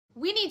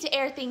we need to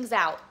air things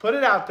out. Put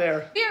it out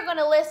there. We are going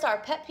to list our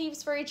pet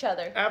peeves for each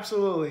other.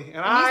 Absolutely.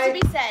 And it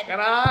needs to be said.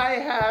 And I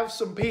have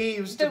some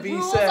peeves to be said. The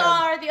rules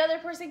are the other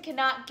person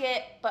cannot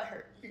get butt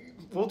hurt.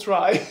 We'll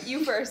try.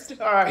 You first.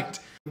 All right.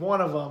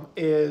 One of them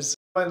is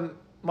when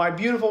my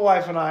beautiful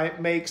wife and I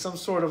make some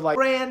sort of like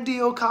brand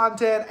deal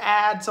content,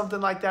 ad,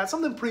 something like that,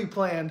 something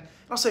pre-planned.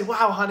 And I'll say,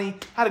 wow, honey,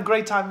 had a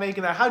great time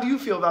making that. How do you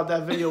feel about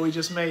that video we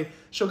just made?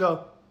 She'll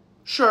go,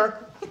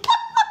 sure.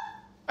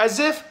 As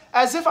if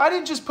I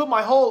didn't just put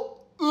my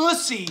whole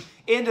ussy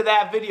into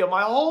that video,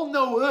 my whole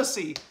no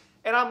ussy.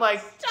 And I'm like,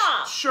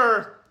 stop.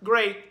 Sure,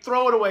 great,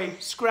 throw it away,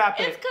 scrap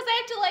it. It's because I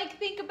have to like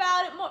think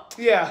about it more.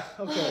 Yeah,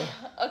 okay.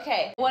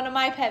 Okay, one of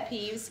my pet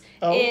peeves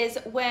is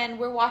when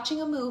we're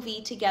watching a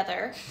movie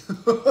together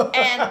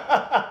and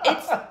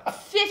it's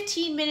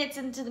 15 minutes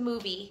into the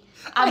movie.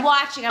 I'm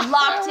watching, I'm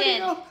locked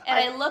in, and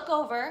I look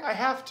over. I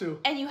have to.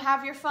 And you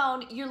have your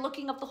phone, you're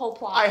looking up the whole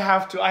plot. I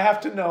have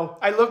to know.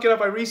 I look it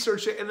up, I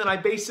research it, and then I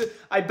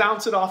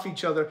bounce it off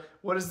each other.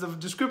 What is the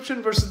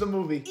description versus the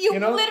movie? You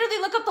know? Literally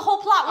look up the whole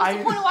plot. What's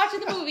the point of watching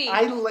the movie?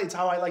 It's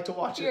how I like to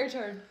watch it. Your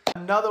turn.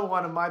 Another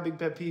one of my big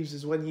pet peeves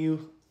is when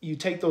you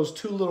take those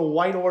two little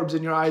white orbs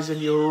in your eyes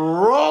and you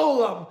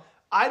roll them.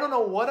 I don't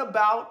know what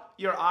about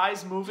your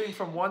eyes moving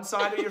from one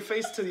side of your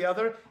face to the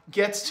other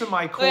gets to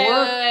my core.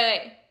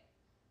 Wait.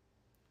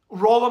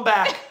 Roll them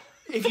back.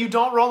 If you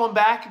don't roll them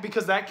back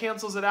because that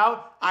cancels it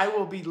out, I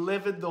will be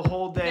livid the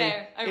whole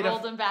day. There, I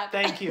rolled them back.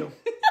 Thank you.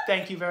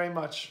 Thank you very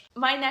much.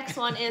 My next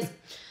one is...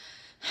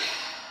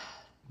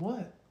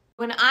 What?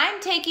 When I'm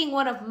taking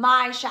one of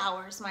my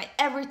showers, my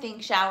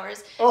everything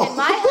showers, and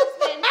my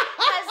husband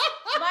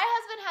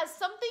has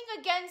something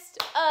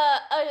against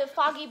a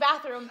foggy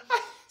bathroom,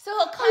 so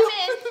he'll come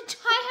in,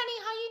 hi honey,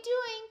 how you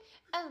doing?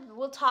 And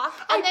we'll talk.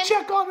 And then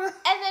check on her.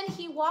 And then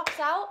he walks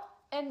out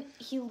and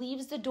he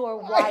leaves the door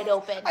wide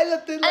open. Until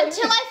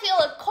I feel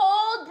a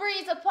cold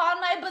breeze upon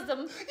my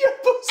bosom. Your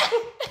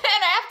bosom.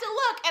 And I have to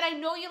look, and I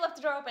know you left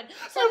the door open.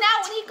 So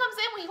now when he comes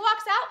in, when he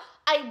walks out,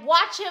 I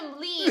watch him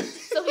leave,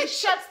 so he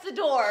shuts the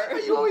door.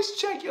 You always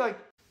check, you're like...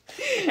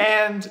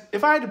 And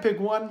if I had to pick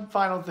one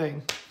final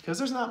thing, because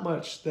there's not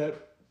much that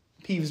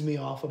peeves me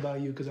off about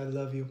you, because I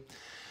love you.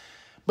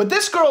 But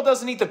this girl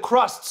doesn't eat the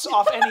crusts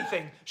off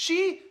anything.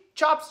 She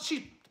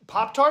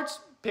Pop-Tarts,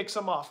 picks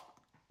them off.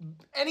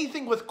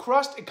 Anything with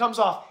crust, it comes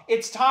off.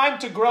 It's time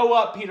to grow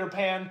up, Peter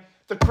Pan.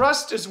 The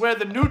crust is where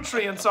the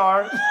nutrients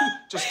are.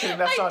 Just kidding,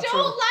 that's not true.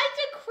 I don't like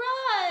the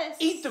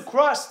crust. Eat the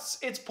crusts.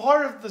 It's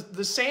part of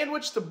the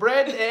sandwich, the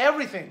bread,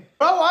 everything.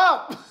 Grow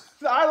up.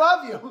 I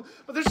love you.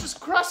 But there's just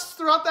crusts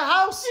throughout the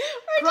house.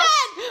 We're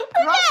dead.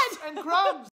 Crusts and crumbs.